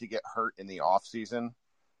prefer to get hurt in the off season.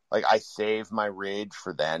 Like, I save my rage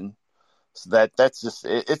for then. So that's just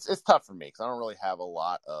it's tough for me, because I don't really have a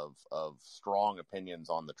lot of strong opinions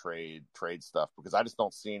on the trade stuff, because I just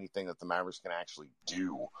don't see anything that the Mavericks can actually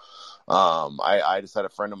do. I just had a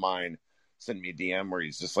friend of mine send me a DM where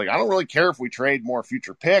he's just like, I don't really care if we trade more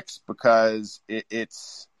future picks, because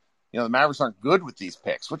it's the Mavericks aren't good with these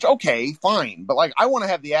picks, which, okay, fine. But, like, I want to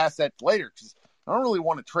have the asset later, because I don't really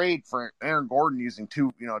want to trade for Aaron Gordon using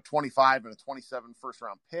 25 and a 27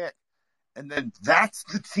 first-round pick. And then that's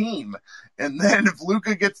the team. And then if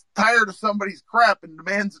Luka gets tired of somebody's crap and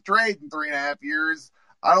demands a trade in 3.5 years,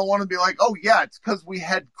 I don't want to be like, oh, yeah, it's because we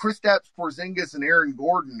had Kristaps Porzingis and Aaron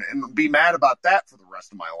Gordon, and be mad about that for the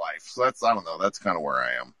rest of my life. So I don't know. That's kind of where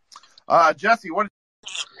I am. Jesse,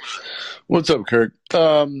 what's up, Kirk?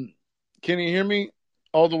 Can you hear me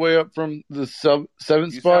all the way up from the 7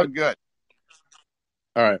 spot? You sound good.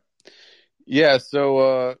 All right. Yeah,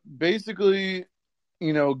 so basically,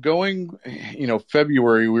 going,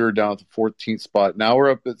 February, we were down at the 14th spot. Now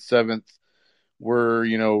we're up at 7th. We're,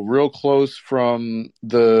 real close from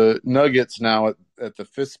the Nuggets now at the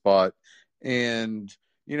 5th spot. And,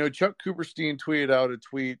 Chuck Cooperstein tweeted out a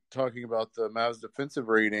tweet talking about the Mavs defensive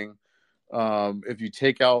rating. If you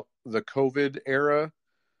take out the COVID era,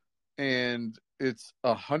 and it's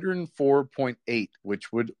 104.8,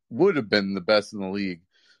 which would have been the best in the league.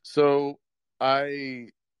 So it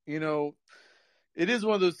is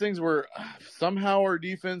one of those things where somehow our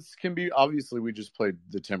defense can be, obviously we just played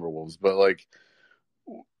the Timberwolves, but like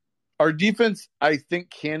our defense, I think,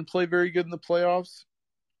 can play very good in the playoffs.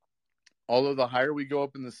 Although the higher we go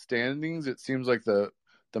up in the standings, it seems like the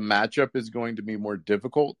matchup is going to be more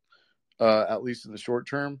difficult, at least in the short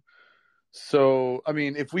term. So, I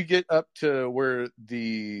mean, if we get up to where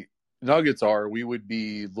the Nuggets are, we would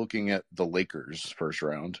be looking at the Lakers first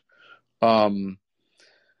round. I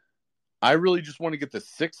really just want to get the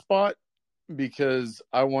 6th spot, because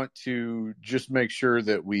I want to just make sure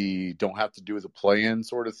that we don't have to do the play-in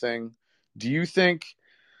sort of thing. Do you think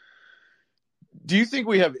Do you think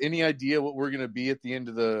we have any idea what we're going to be at the end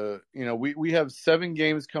of the? We have 7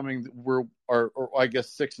 games coming. Or I guess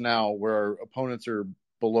 6 now, where our opponents are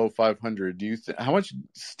below 500. Do you how much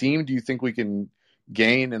steam do you think we can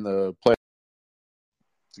gain in the play?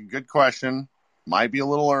 It's a good question. Might be a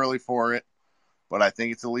little early for it, but I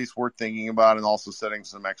think it's at least worth thinking about and also setting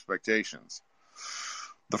some expectations.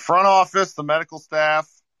 The front office, the medical staff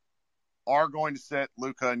are going to set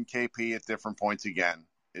Luka and KP at different points again.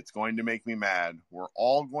 It's going to make me mad. We're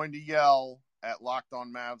all going to yell at Locked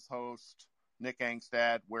On Mavs host Nick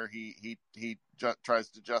Angstad, where he tries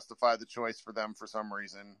to justify the choice for them for some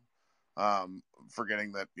reason,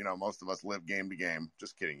 forgetting that most of us live game to game.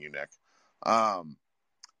 Just kidding you, Nick.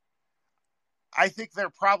 I think their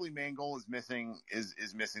probably main goal is missing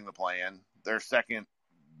the play-in. Their second,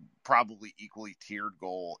 probably equally tiered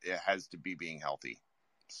goal, it has to be being healthy.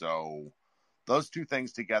 So those two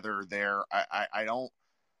things together there,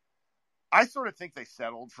 I sort of think they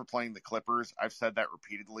settled for playing the Clippers. I've said that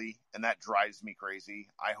repeatedly, and that drives me crazy.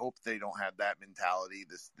 I hope they don't have that mentality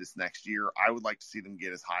this next year. I would like to see them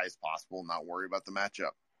get as high as possible and not worry about the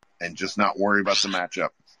matchup.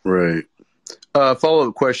 Right.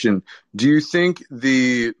 Follow-up question. Do you think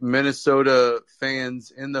the Minnesota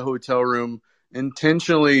fans in the hotel room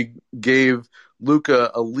intentionally gave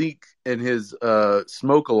Luka a leak in his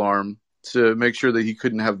smoke alarm to make sure that he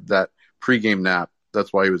couldn't have that pregame nap?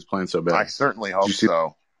 That's why he was playing so bad. I certainly hope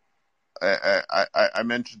so. I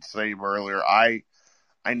mentioned Sabe earlier. I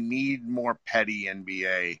need more petty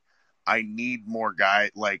NBA. I need more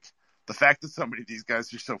guys. Like, the fact that so many of these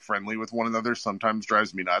guys are so friendly with one another sometimes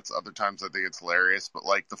drives me nuts. Other times I think it's hilarious. But,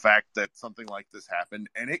 like, the fact that something like this happened,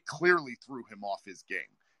 and it clearly threw him off his game.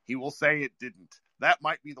 He will say it didn't. That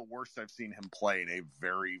might be the worst I've seen him play in a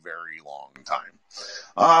very, very long time.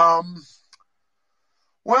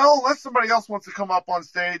 Well, unless somebody else wants to come up on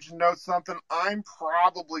stage and note something, I'm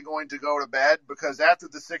probably going to go to bed because after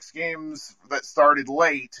the 6 games that started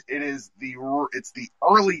late, it's the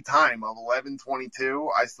early time of 11:22.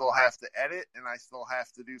 I still have to edit and I still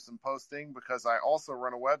have to do some posting because I also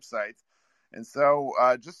run a website. And so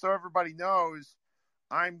just so everybody knows,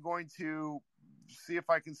 I'm going to see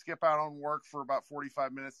if I can skip out on work for about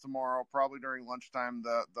 45 minutes tomorrow, probably during lunchtime.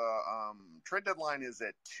 The trade deadline is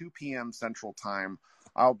at 2 p.m. Central Time.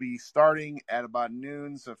 I'll be starting at about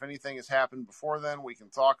noon, so if anything has happened before then, we can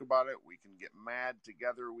talk about it. We can get mad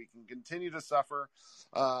together. We can continue to suffer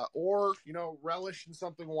or, relish in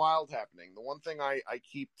something wild happening. The one thing I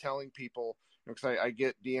keep telling people, because I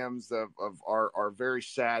get DMs of our very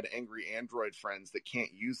sad, angry Android friends that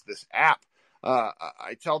can't use this app.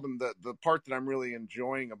 I tell them that the part that I'm really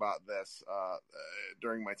enjoying about this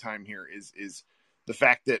during my time here is the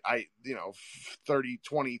fact that 30,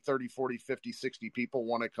 20, 30, 40, 50, 60 people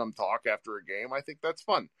want to come talk after a game. I think that's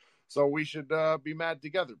fun. So we should be mad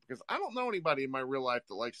together because I don't know anybody in my real life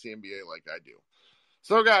that likes the NBA like I do.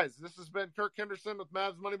 So, guys, this has been Kirk Henderson with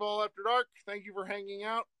Mavs Moneyball After Dark. Thank you for hanging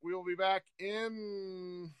out. We will be back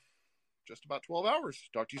in just about 12 hours.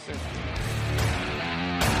 Talk to you soon.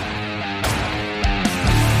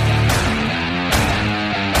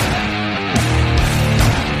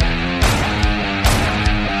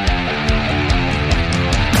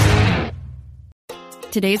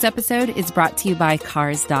 Today's episode is brought to you by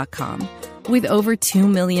Cars.com. With over 2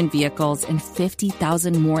 million vehicles and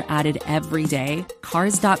 50,000 more added every day,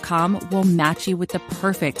 Cars.com will match you with the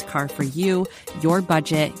perfect car for you, your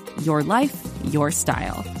budget, your life, your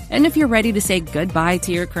style. And if you're ready to say goodbye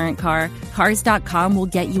to your current car, Cars.com will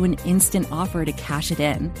get you an instant offer to cash it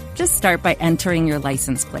in. Just start by entering your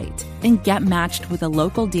license plate and get matched with a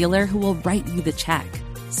local dealer who will write you the check.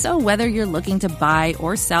 So whether you're looking to buy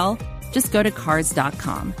or sell, just go to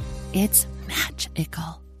Cars.com. It's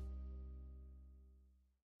magical.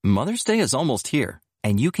 Mother's Day is almost here,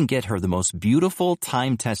 and you can get her the most beautiful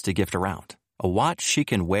time-tested gift around. A watch she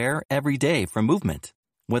can wear every day from Movement.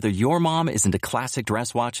 Whether your mom is into classic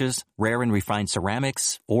dress watches, rare and refined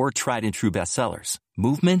ceramics, or tried-and-true bestsellers,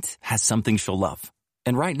 Movement has something she'll love.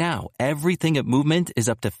 And right now, everything at Movement is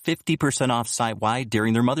up to 50% off site-wide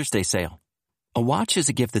during their Mother's Day sale. A watch is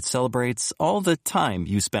a gift that celebrates all the time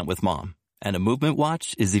you spent with mom. And a Movement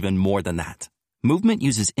watch is even more than that. Movement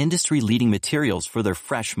uses industry-leading materials for their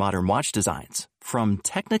fresh, modern watch designs. From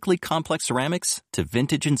technically complex ceramics to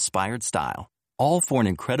vintage-inspired style. All for an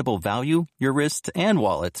incredible value your wrist and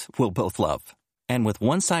wallet will both love. And with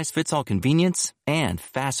one-size-fits-all convenience and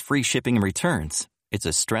fast free shipping and returns, it's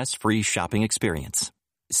a stress-free shopping experience.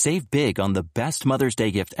 Save big on the best Mother's Day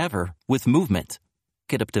gift ever with Movement.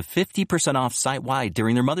 Get up to 50% off site-wide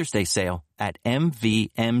during their Mother's Day sale at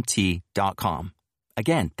MVMT.com.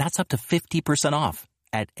 Again, that's up to 50% off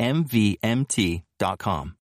at MVMT.com.